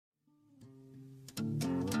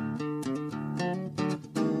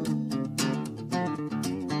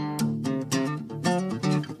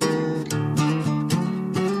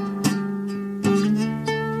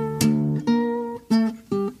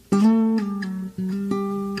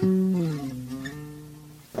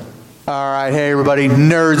All right, hey everybody,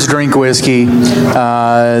 Nerds Drink Whiskey.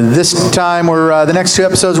 This time, the next two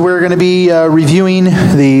episodes, we're going to be reviewing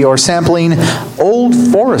sampling Old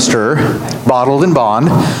Forester Bottled in Bond.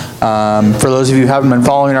 For those of you who haven't been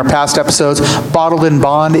following our past episodes, Bottled in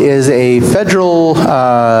Bond is a federal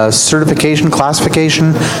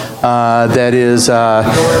classification that is,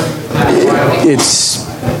 it's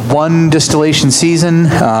one distillation season,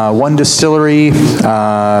 one distillery,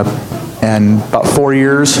 and about 4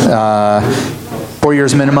 years, 4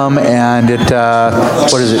 years minimum, and it,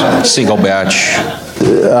 what is it? Single batch.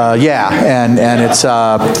 And it's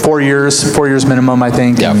 4 years minimum, I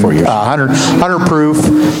think. Yeah, 4 years. 100 proof,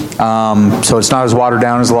 so it's not as watered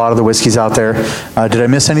down as a lot of the whiskeys out there. Did I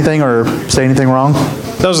miss anything or say anything wrong?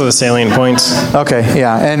 Those are the salient points. Okay,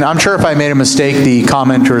 yeah, and I'm sure if I made a mistake, the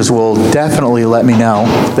commenters will definitely let me know.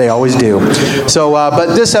 They always do. So,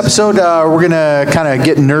 but this episode, we're going to kind of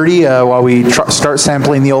get nerdy while we start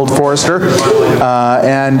sampling the Old Forester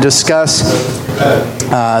and discuss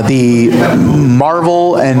the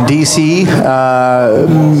Marvel and DC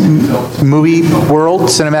movie world,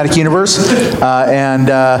 cinematic universe, and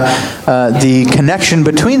the connection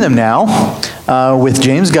between them now. With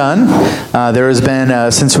James Gunn. There has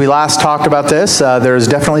been, since we last talked about this, there has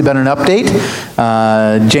definitely been an update.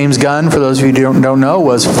 James Gunn, for those of you who don't know,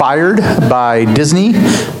 was fired by Disney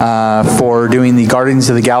for doing the Guardians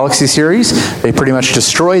of the Galaxy series. They pretty much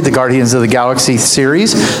destroyed the Guardians of the Galaxy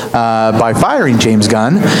series by firing James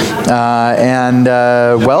Gunn.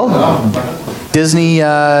 Disney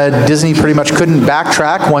pretty much couldn't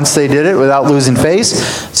backtrack once they did it without losing face.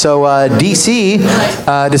 So DC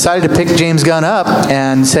decided to pick James Gunn up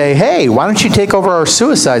and say, hey, why don't you take over our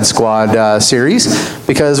Suicide Squad series?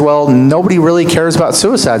 Because, well, nobody really cares about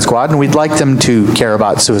Suicide Squad, and we'd like them to care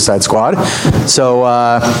about Suicide Squad. So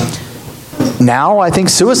now I think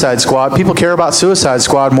Suicide Squad, people care about Suicide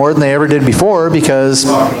Squad more than they ever did before because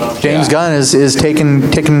James Gunn is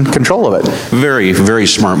taking control of it. Very, very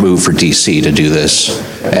smart move for DC to do this.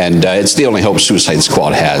 And it's the only hope Suicide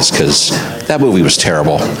Squad has, because that movie was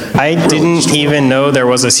terrible. I didn't even know there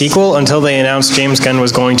was a sequel until they announced James Gunn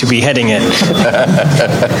was going to be heading it.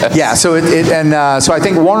 Yeah, so so I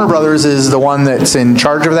think Warner Brothers is the one that's in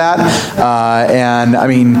charge of that. And I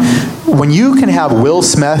mean, when you can have Will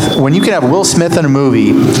Smith in a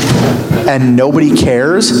movie and nobody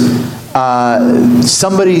cares,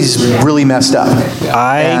 somebody's really messed up.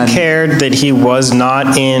 I cared that he was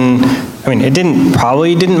not in. I mean, it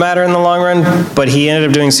probably didn't matter in the long run, but he ended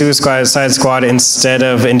up doing Suicide Squad instead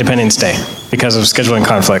of Independence Day because of scheduling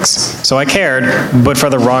conflicts. So I cared, but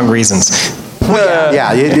for the wrong reasons.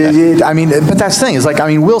 I mean, but that's the thing, is like, I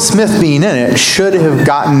mean, Will Smith being in it should have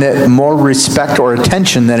gotten it more respect or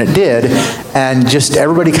attention than it did, and just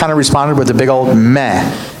everybody kind of responded with a big old meh.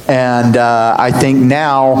 And I think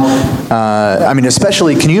now, I mean,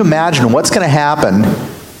 especially, can you imagine what's going to happen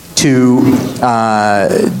to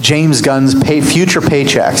James Gunn's future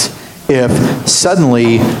paychecks if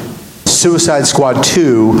suddenly Suicide Squad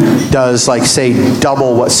 2 does, like, say,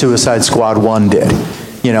 double what Suicide Squad 1 did?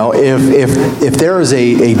 You know, if there is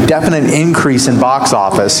a definite increase in box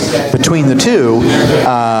office between the two,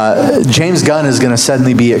 James Gunn is going to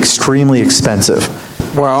suddenly be extremely expensive.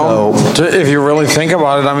 Well, if you really think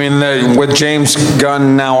about it, I mean, with James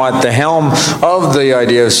Gunn now at the helm of the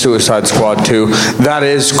idea of Suicide Squad 2, that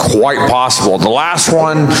is quite possible. The last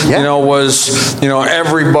one, was,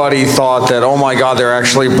 everybody thought that, oh my God, they're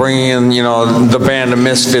actually bringing in, the band of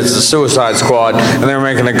misfits, the Suicide Squad, and they're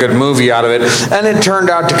making a good movie out of it. And it turned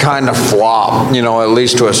out to kind of flop, at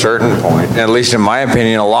least to a certain point. At least in my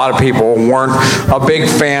opinion, a lot of people weren't a big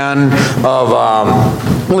fan of,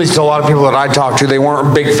 at least a lot of people that I talked to, they weren't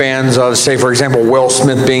big fans of, say, for example, Will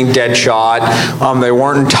Smith being Deadshot. They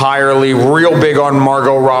weren't entirely real big on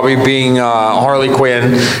Margot Robbie being Harley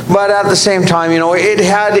Quinn. But at the same time, it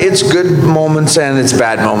had its good moments and its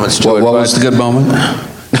bad moments to it. What was the good moment?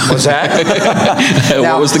 What's that?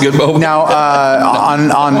 What was the good moment? Now,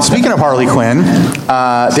 on speaking of Harley Quinn,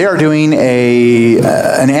 they are doing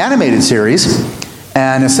an animated series.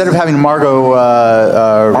 And instead of having Margot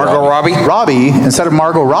Robbie, instead of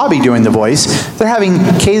Margot Robbie doing the voice, they're having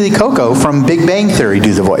Kaylee Cuoco from Big Bang Theory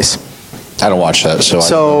do the voice. I don't watch that, so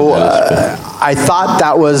I thought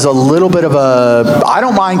that was a little bit of a. I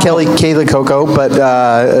don't mind Kaylee Coco, but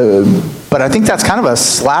I think that's kind of a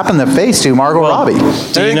slap in the face to Margot Robbie.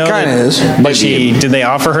 Do you know It kinda is. Did they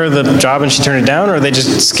offer her the job and she turned it down, or they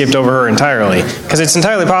just skipped over her entirely? Because it's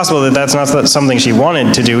entirely possible that that's not something she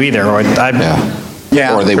wanted to do either.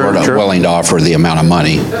 Yeah, or they true, weren't true. willing to offer the amount of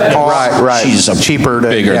money. Right. She's cheaper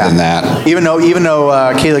bigger than that. Even though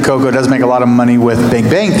Kaylee Coco does make a lot of money with Big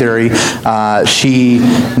Bang Theory, she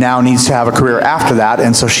now needs to have a career after that,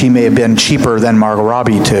 and so she may have been cheaper than Margot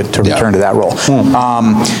Robbie to return to that role.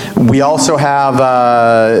 We also have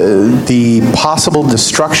the possible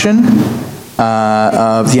destruction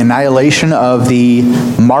of the annihilation of the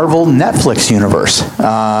Marvel Netflix universe.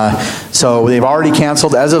 So they've already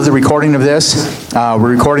canceled, as of the recording of this,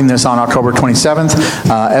 we're recording this on October 27th.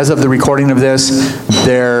 As of the recording of this,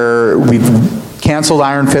 we've canceled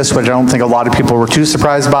Iron Fist, which I don't think a lot of people were too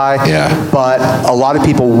surprised by. Yeah. But a lot of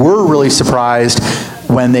people were really surprised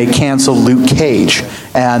when they canceled Luke Cage.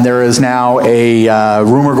 And there is now a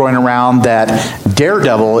rumor going around that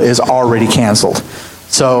Daredevil is already canceled.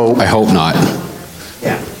 So I hope not.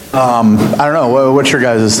 I don't know. What's your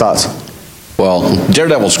guys' thoughts? Well,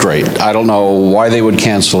 Daredevil's great. I don't know why they would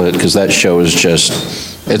cancel it, because that show is just,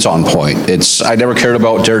 it's on point. I never cared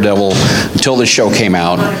about Daredevil until this show came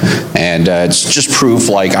out, and it's just proof,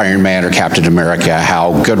 like Iron Man or Captain America,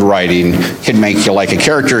 how good writing can make you like a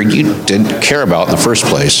character you didn't care about in the first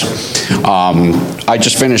place. I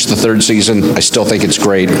just finished the 3rd season. I still think it's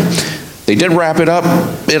great. They did wrap it up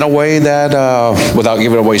in a way that, without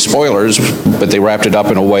giving away spoilers, but they wrapped it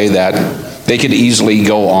up in a way that they could easily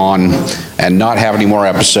go on and not have any more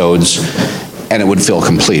episodes, and it would feel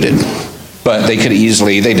completed. But they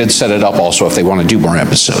did set it up also if they want to do more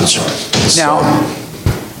episodes. Now,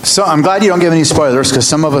 so I'm glad you don't give any spoilers, because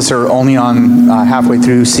some of us are only on halfway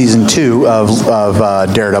through season 2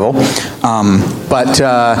 of Daredevil. But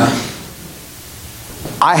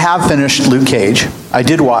I have finished Luke Cage. I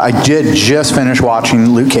did just finish watching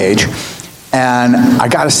Luke Cage, and I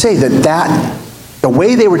got to say that the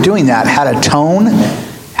way they were doing that had a tone,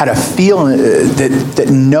 had a feel that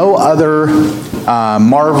no other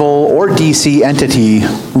Marvel or DC entity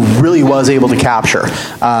really was able to capture.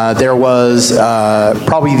 There was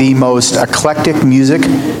probably the most eclectic music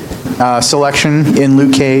selection in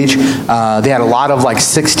Luke Cage. They had a lot of like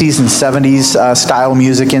 60s and 70s style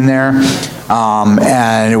music in there,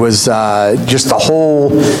 and it was just the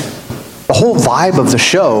whole vibe of the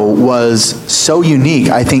show was so unique.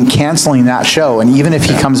 I think canceling that show, and even if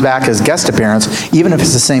he comes back as guest appearance, even if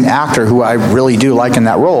it's the same actor who I really do like in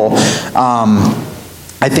that role,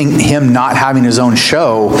 I think him not having his own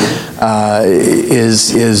show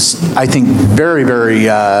is I think very, very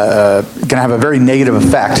going to have a very negative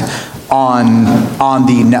effect on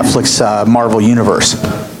the Netflix Marvel universe.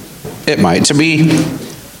 It might. To me,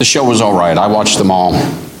 the show was all right. I watched them all.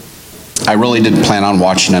 I really didn't plan on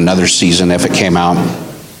watching another season if it came out,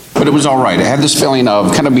 but it was all right. It had this feeling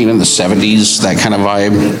of kind of being in the 70s, that kind of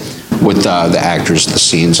vibe, with the actors, the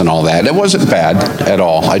scenes, and all that. It wasn't bad at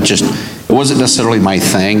all. It wasn't necessarily my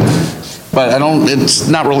thing, but it's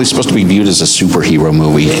not really supposed to be viewed as a superhero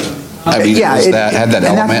movie. I mean, had that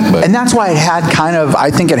element, but... And that's why it had I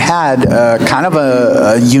think it had kind of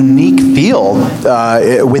a unique feel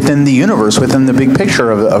within the universe, within the big picture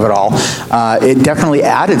of it all. It definitely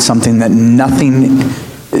added something that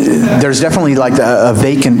there's definitely like a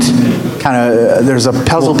vacant kind of, there's a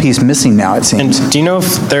puzzle piece missing now, it seems. And do you know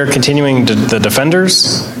if they're continuing the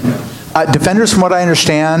Defenders? Defenders, from what I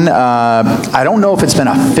understand, I don't know if it's been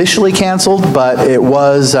officially canceled, but it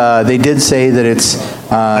was, they did say that it's,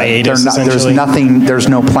 there's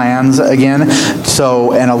no plans again.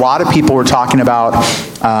 So, and a lot of people were talking about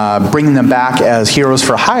bringing them back as heroes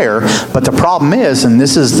for hire, but the problem is, and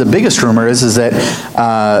this is the biggest rumor, is that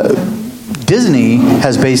Disney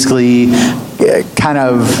has basically kind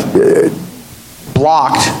of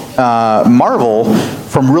blocked Marvel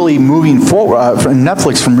from really moving forward, from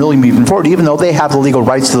Netflix from really moving forward, even though they have the legal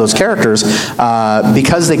rights to those characters,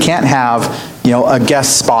 because they can't have, a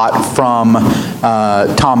guest spot from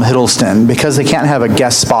Tom Hiddleston, because they can't have a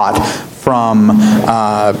guest spot from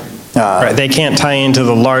right, they can't tie into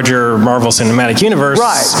the larger Marvel Cinematic Universe.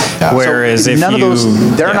 Right. Yeah. Whereas so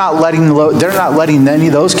they're not letting any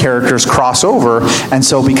of those characters cross over, and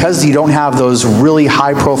so because you don't have those really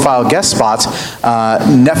high-profile guest spots,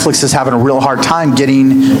 Netflix is having a real hard time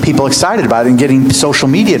getting people excited about it and getting social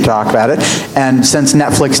media to talk about it. And since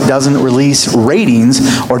Netflix doesn't release ratings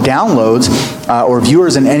or downloads or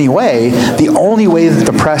viewers in any way, the only way that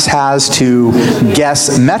the press has to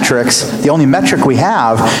guess metrics, the only metric we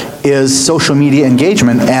have is social media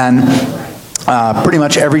engagement, and pretty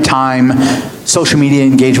much every time social media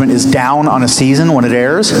engagement is down on a season when it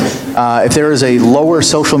airs, if there is a lower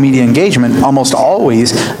social media engagement, almost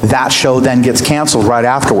always that show then gets canceled right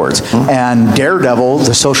afterwards. And Daredevil,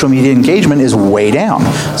 the social media engagement is way down.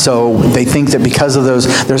 So they think that because of those,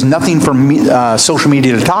 there's nothing for social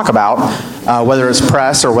media to talk about, whether it's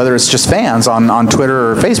press or whether it's just fans on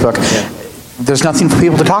Twitter or Facebook. There's nothing for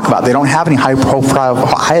people to talk about. They don't have any high-profile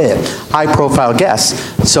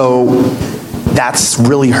guests. So that's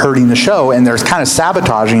really hurting the show, and they're kind of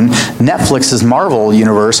sabotaging Netflix's Marvel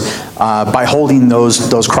universe by holding those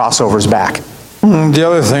crossovers back. The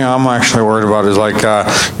other thing I'm actually worried about is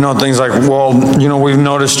things like, we've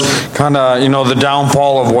noticed kind of, the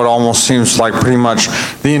downfall of what almost seems like pretty much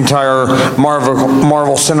the entire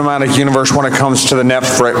Marvel Cinematic Universe when it comes to the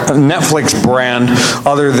Netflix brand,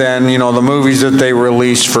 other than, the movies that they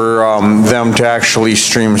release for them to actually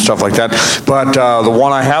stream, stuff like that. But the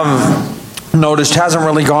one I have noticed hasn't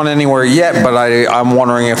really gone anywhere yet, but I'm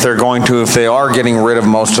wondering if they are getting rid of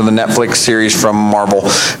most of the Netflix series from Marvel,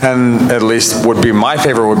 and at least my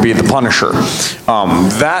favorite would be The Punisher.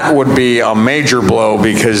 That would be a major blow,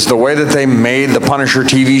 because the way that they made the Punisher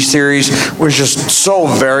TV series was just so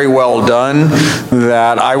very well done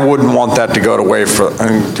that I wouldn't want that to go away for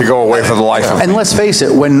the life of me. And let's face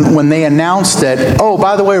it, when they announced that, oh,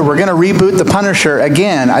 by the way, we're going to reboot The Punisher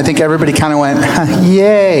again, I think everybody kind of went,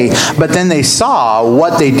 yay. But then they saw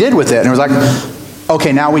what they did with it, and it was like,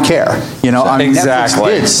 okay, now we care. Exactly. Netflix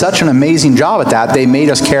did such an amazing job at that. They made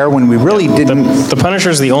us care when we really didn't. The Punisher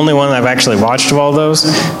is the only one that I've actually watched of all those.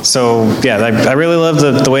 So yeah, I really love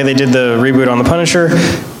the way they did the reboot on the Punisher.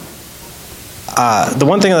 The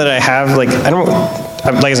one thing that I have, like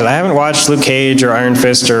I said, I haven't watched Luke Cage or Iron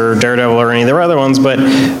Fist or Daredevil or any of the other ones, but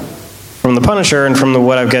from the Punisher and from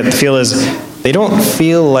what I've got the feel is they don't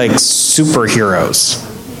feel like superheroes.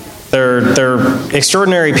 They're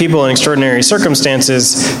extraordinary people in extraordinary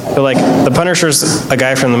circumstances. But like the Punisher's a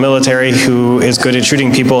guy from the military who is good at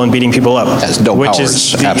shooting people and beating people up. Has no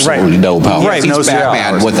powers. Absolutely no powers. Right. He's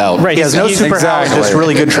Batman without. Right. He has no superpowers. Just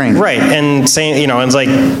really good training. Right. And saying, it's like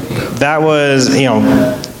that was,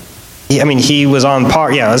 he was on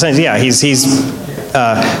par. Yeah. Yeah. He's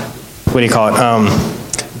what do you call it?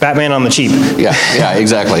 Batman on the cheap. Yeah,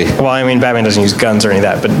 exactly. Well, Batman doesn't use guns or any of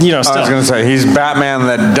that, but still. I was going to say, he's Batman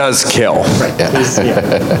that does kill. Right.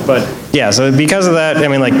 Yeah. But yeah, so because of that,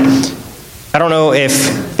 I don't know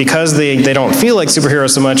if because they don't feel like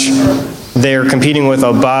superheroes so much, they're competing with a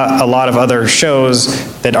lot of other shows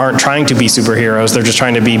that aren't trying to be superheroes. They're just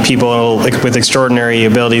trying to be people with extraordinary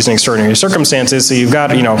abilities and extraordinary circumstances. So you've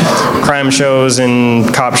got, crime shows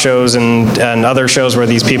and cop shows and other shows where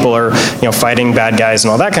these people are, fighting bad guys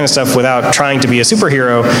and all that kind of stuff without trying to be a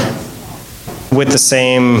superhero, with the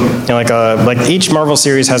same, like each Marvel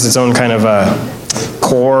series has its own kind of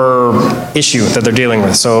core issue that they're dealing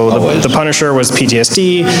with. So the Punisher was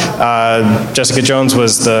PTSD, Jessica Jones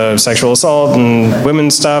was the sexual assault and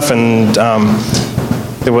women's stuff, and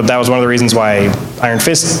that was one of the reasons why Iron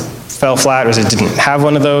Fist fell flat, was it didn't have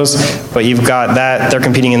one of those. But you've got that, they're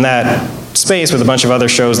competing in that space with a bunch of other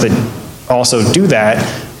shows that also do that,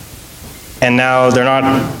 and now they're not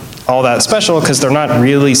all that special because they're not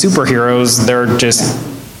really superheroes, they're just...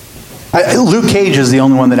 Luke Cage is the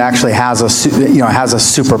only one that actually has a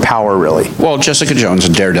superpower, really. Well, Jessica Jones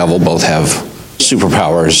and Daredevil both have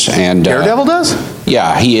superpowers, and Daredevil does?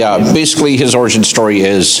 Yeah, he basically his origin story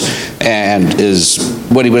is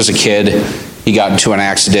when he was a kid, he got into an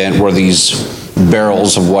accident where these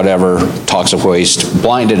barrels of whatever toxic waste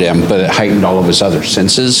blinded him, but it heightened all of his other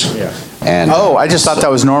senses. Yeah. And I just thought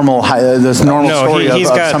that was normal. This normal story of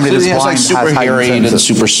somebody that's blind has super hearing and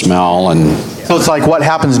super smell, and so it's like what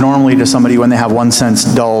happens normally to somebody when they have one sense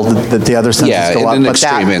dulled, that the other sense is still up, but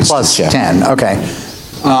that plus 10. Okay.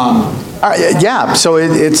 All right, yeah. So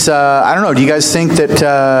it's I don't know. Do you guys think that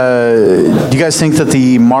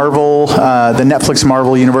the Marvel, the Netflix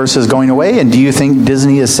Marvel universe is going away, and do you think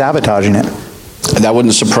Disney is sabotaging it? That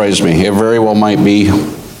wouldn't surprise me. It very well might be.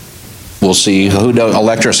 We'll see. Who knows?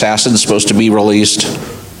 Electra Assassin's supposed to be released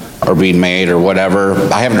or being made or whatever.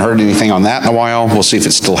 I haven't heard anything on that in a while. We'll see if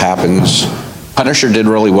it still happens. Punisher did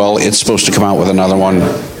really well. It's supposed to come out with another one.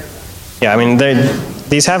 Yeah,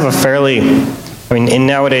 these have a fairly... in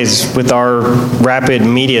nowadays, with our rapid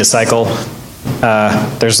media cycle,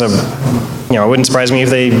 there's a... it wouldn't surprise me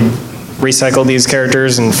if they recycle these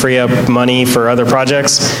characters and free up money for other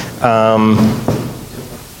projects.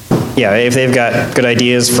 If they've got good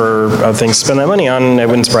ideas for other things to spend that money on, it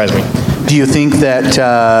wouldn't surprise me. Do you think that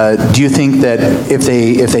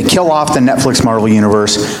if they kill off the Netflix Marvel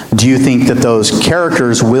universe, do you think that those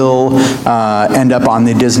characters will end up on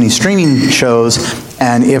the Disney streaming shows?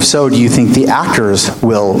 And if so, do you think the actors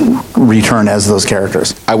will return as those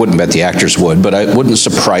characters? I wouldn't bet the actors would, but it wouldn't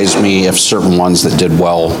surprise me if certain ones that did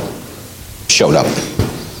well showed up.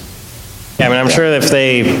 Yeah, I mean, I'm sure if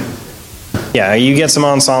you get some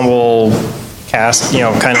ensemble cast,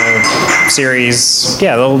 kind of series,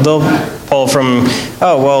 they'll pull from,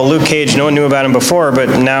 Luke Cage, no one knew about him before,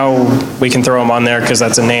 but now we can throw him on there because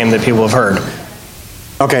that's a name that people have heard.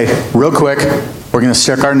 Okay, real quick, we're going to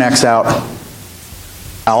stick our necks out.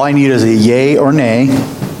 All I need is a yay or nay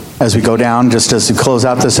as we go down, just as we close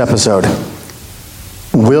out this episode.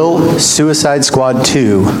 Will Suicide Squad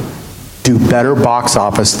 2 do better box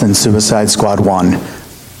office than Suicide Squad 1?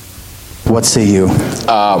 What say you?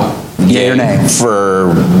 Yay or nay?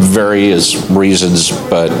 For various reasons,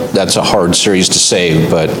 but that's a hard series to say,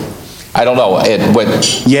 but I don't know.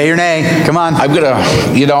 Yay or nay? Come on. I'm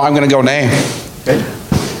gonna go nay. Okay.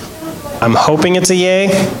 I'm hoping it's a yay,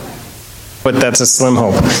 but that's a slim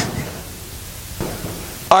hope.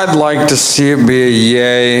 I'd like to see it be a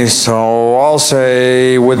yay, so I'll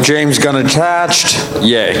say, with James Gunn attached,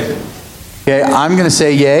 yay. Okay, I'm going to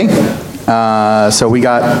say yay. So we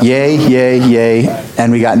got yay, yay, yay,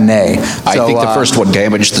 and we got nay. I think the first one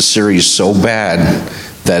damaged the series so bad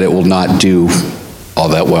that it will not do all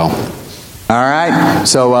that well. All right,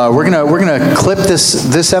 so we're gonna clip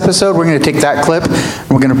this episode. We're gonna take that clip and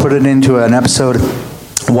we're gonna put it into an episode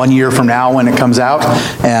 1 year from now when it comes out,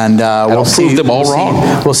 and we'll see. Prove them all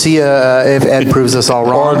wrong. We'll see if Ed proves us all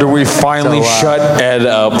wrong. Or do we finally shut Ed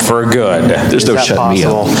up for good? There's no shutting me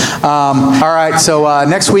up. All right, so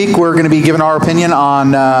next week we're going to be giving our opinion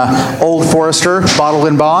on Old Forester Bottled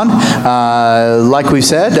in Bond. Like we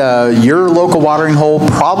said, your local watering hole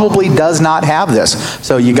probably does not have this,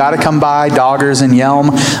 so you got to come by Doggers and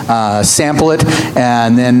Yelm, sample it,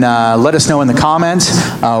 and then let us know in the comments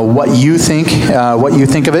what you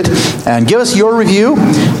think of it, and give us your review.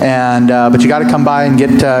 And but you got to come by and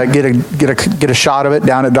get a shot of it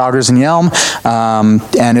down at Doggers and Yelm,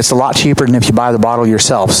 and it's a lot cheaper than if you buy the bottle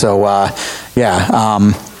yourself. So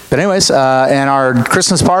but anyways, and our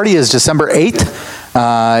Christmas party is December 8th.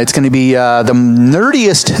 It's going to be the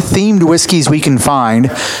nerdiest themed whiskeys we can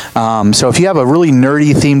find. So if you have a really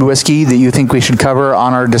nerdy themed whiskey that you think we should cover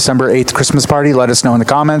on our December 8th Christmas party, let us know in the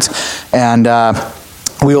comments. And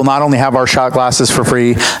we will not only have our shot glasses for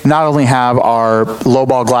free, not only have our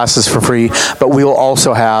lowball glasses for free, but we will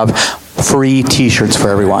also have free t-shirts for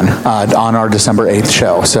everyone on our December 8th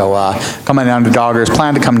show. So come on down to Doggers.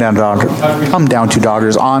 Plan to come down to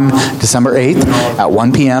Doggers on December 8th at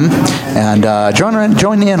 1 p.m. and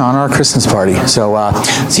join in on our Christmas party. So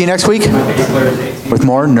see you next week with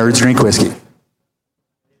more Nerds Drink Whiskey.